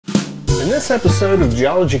In this episode of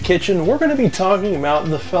Geology Kitchen, we're going to be talking about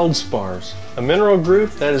the feldspars, a mineral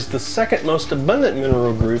group that is the second most abundant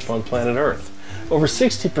mineral group on planet Earth. Over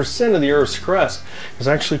 60% of the Earth's crust is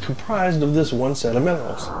actually comprised of this one set of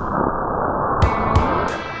minerals.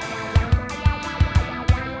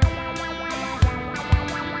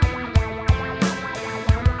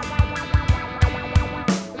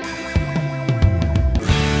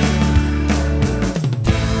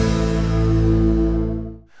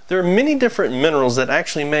 There are many different minerals that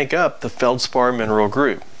actually make up the feldspar mineral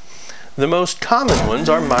group. The most common ones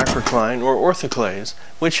are microcline or orthoclase,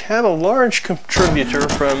 which have a large contributor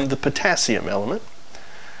from the potassium element,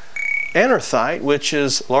 anorthite, which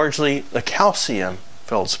is largely a calcium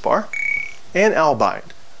feldspar, and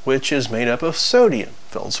albite, which is made up of sodium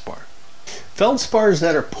feldspar. Feldspars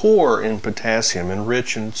that are poor in potassium and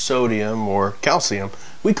rich in sodium or calcium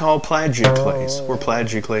we call plagioclase or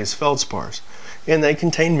plagioclase feldspars, and they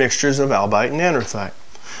contain mixtures of albite and anorthite.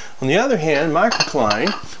 On the other hand, microcline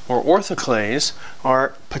or orthoclase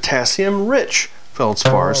are potassium-rich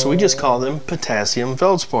feldspars, so we just call them potassium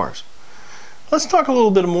feldspars. Let's talk a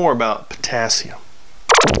little bit more about potassium.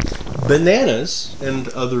 Bananas and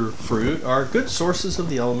other fruit are good sources of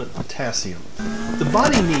the element potassium. The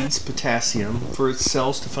body needs potassium for its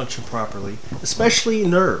cells to function properly, especially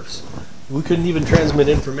nerves. We couldn't even transmit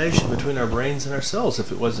information between our brains and our cells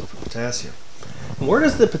if it wasn't for potassium. And where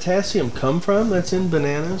does the potassium come from that's in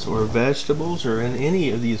bananas or vegetables or in any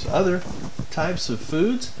of these other types of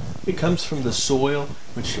foods? It comes from the soil,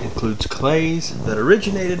 which includes clays that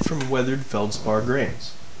originated from weathered feldspar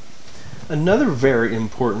grains. Another very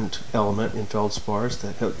important element in feldspars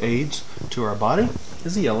that aids to our body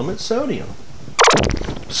is the element sodium.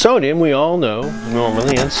 Sodium, we all know,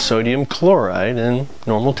 normally it's sodium chloride in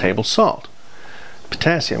normal table salt.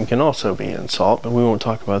 Potassium can also be in salt, but we won't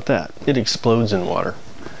talk about that. It explodes in water.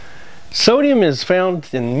 Sodium is found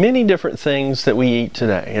in many different things that we eat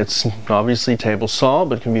today. It's obviously table salt,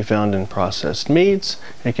 but it can be found in processed meats,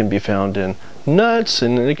 it can be found in nuts,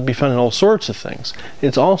 and it can be found in all sorts of things.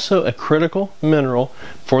 It's also a critical mineral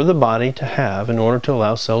for the body to have in order to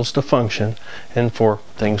allow cells to function and for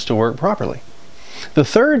things to work properly. The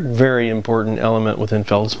third very important element within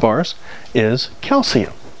feldspars is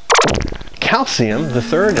calcium. Calcium, the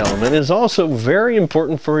third element, is also very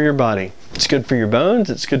important for your body. It's good for your bones,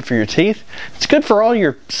 it's good for your teeth, it's good for all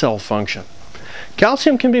your cell function.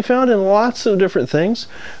 Calcium can be found in lots of different things,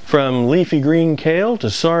 from leafy green kale to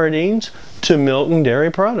sardines to milk and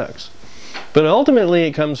dairy products. But ultimately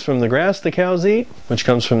it comes from the grass the cows eat, which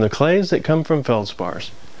comes from the clays that come from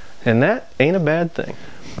feldspars. And that ain't a bad thing.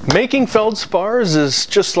 Making feldspars is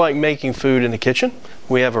just like making food in the kitchen.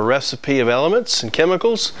 We have a recipe of elements and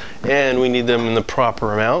chemicals, and we need them in the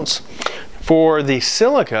proper amounts. For the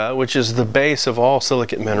silica, which is the base of all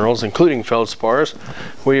silicate minerals, including feldspars,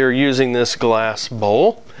 we are using this glass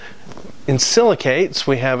bowl. In silicates,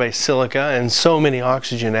 we have a silica and so many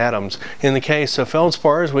oxygen atoms. In the case of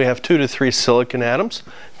feldspars, we have 2 to 3 silicon atoms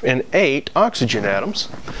and 8 oxygen atoms.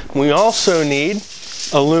 We also need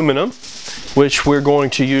aluminum, which we're going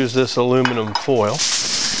to use this aluminum foil.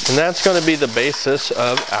 And that's going to be the basis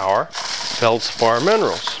of our feldspar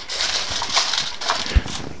minerals.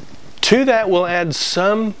 To that, we'll add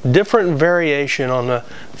some different variation on the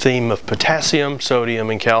theme of potassium, sodium,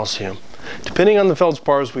 and calcium. Depending on the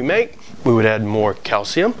feldspars we make, we would add more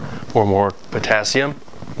calcium, or more potassium,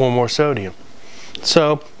 or more sodium.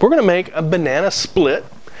 So we're going to make a banana split,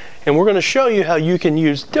 and we're going to show you how you can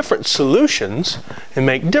use different solutions and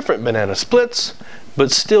make different banana splits,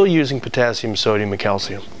 but still using potassium, sodium, and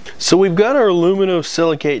calcium. So we've got our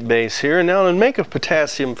aluminosilicate base here, and now to make a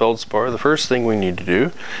potassium feldspar, the first thing we need to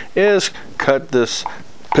do is cut this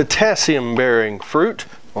potassium-bearing fruit,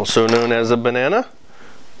 also known as a banana,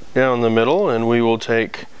 down the middle, and we will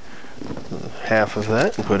take half of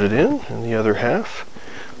that and put it in, and the other half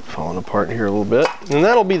falling apart here a little bit, and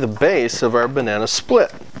that'll be the base of our banana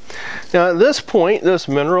split. Now at this point, this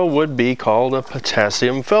mineral would be called a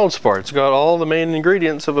potassium feldspar. It's got all the main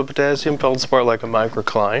ingredients of a potassium feldspar, like a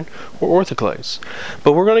microcline or orthoclase.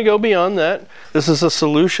 But we're going to go beyond that. This is a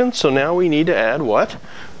solution, so now we need to add what?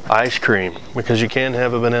 Ice cream, because you can't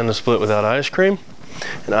have a banana split without ice cream.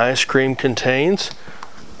 And ice cream contains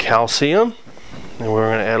calcium, and we're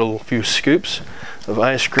going to add a few scoops of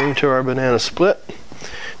ice cream to our banana split.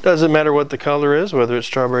 Doesn't matter what the color is, whether it's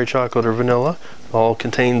strawberry, chocolate, or vanilla. All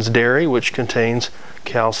contains dairy, which contains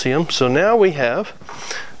calcium. So now we have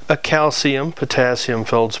a calcium potassium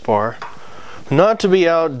feldspar. Not to be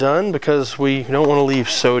outdone, because we don't want to leave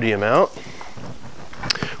sodium out,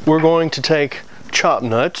 we're going to take chopped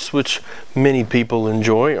nuts, which many people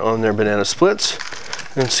enjoy on their banana splits,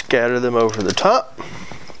 and scatter them over the top.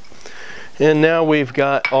 And now we've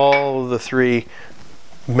got all the three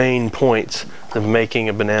main points of making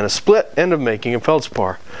a banana split and of making a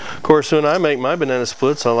feldspar. Of course, when I make my banana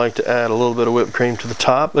splits, I like to add a little bit of whipped cream to the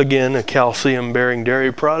top. Again, a calcium-bearing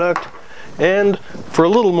dairy product. And for a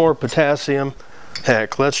little more potassium,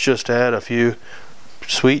 heck, let's just add a few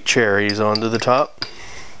sweet cherries onto the top.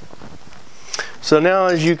 So now,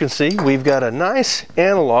 as you can see, we've got a nice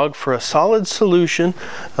analog for a solid solution,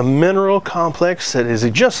 a mineral complex that is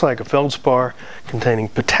just like a feldspar, containing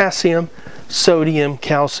potassium, sodium,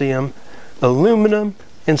 calcium, aluminum,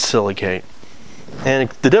 and silicate. And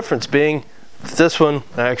the difference being, this one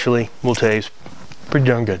actually will taste pretty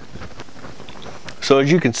darn good. So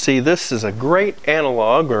as you can see, this is a great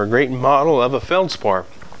analog or a great model of a feldspar,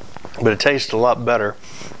 but it tastes a lot better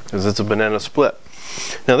because it's a banana split.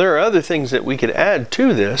 Now there are other things that we could add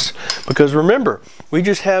to this, because remember, we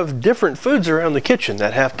just have different foods around the kitchen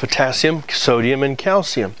that have potassium, sodium, and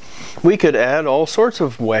calcium. We could add all sorts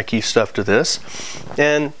of wacky stuff to this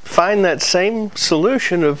and find that same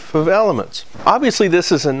solution of elements. Obviously this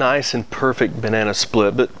is a nice and perfect banana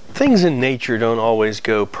split, but things in nature don't always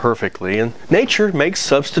go perfectly, and nature makes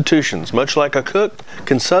substitutions, much like a cook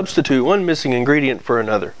can substitute one missing ingredient for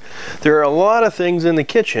another. There are a lot of things in the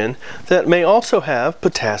kitchen that may also have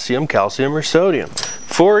potassium, calcium, or sodium.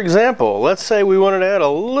 For example, let's say we wanted to add a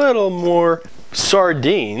little more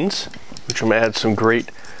sardines, which I'm going to add some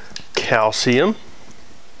great calcium.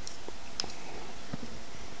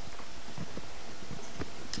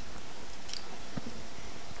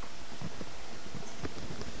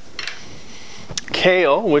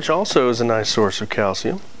 Kale, which also is a nice source of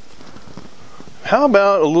calcium. How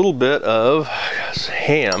about a little bit of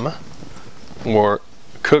ham, or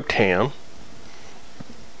cooked ham,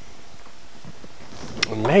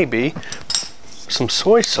 and maybe some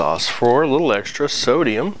soy sauce for a little extra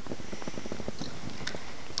sodium,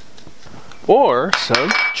 or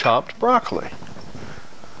some chopped broccoli.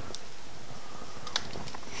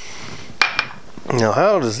 Now,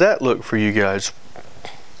 how does that look for you guys?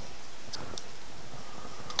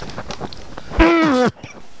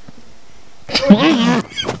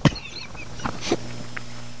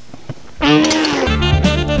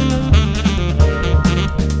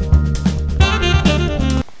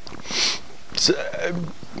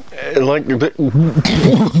 Like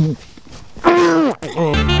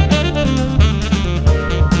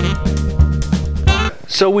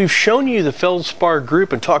So we've shown you the feldspar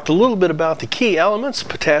group and talked a little bit about the key elements,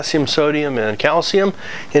 potassium, sodium, and calcium,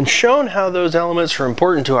 and shown how those elements are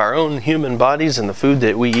important to our own human bodies and the food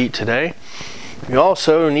that we eat today. We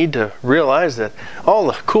also need to realize that all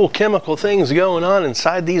the cool chemical things going on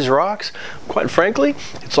inside these rocks, quite frankly,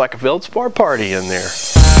 it's like a feldspar party in there.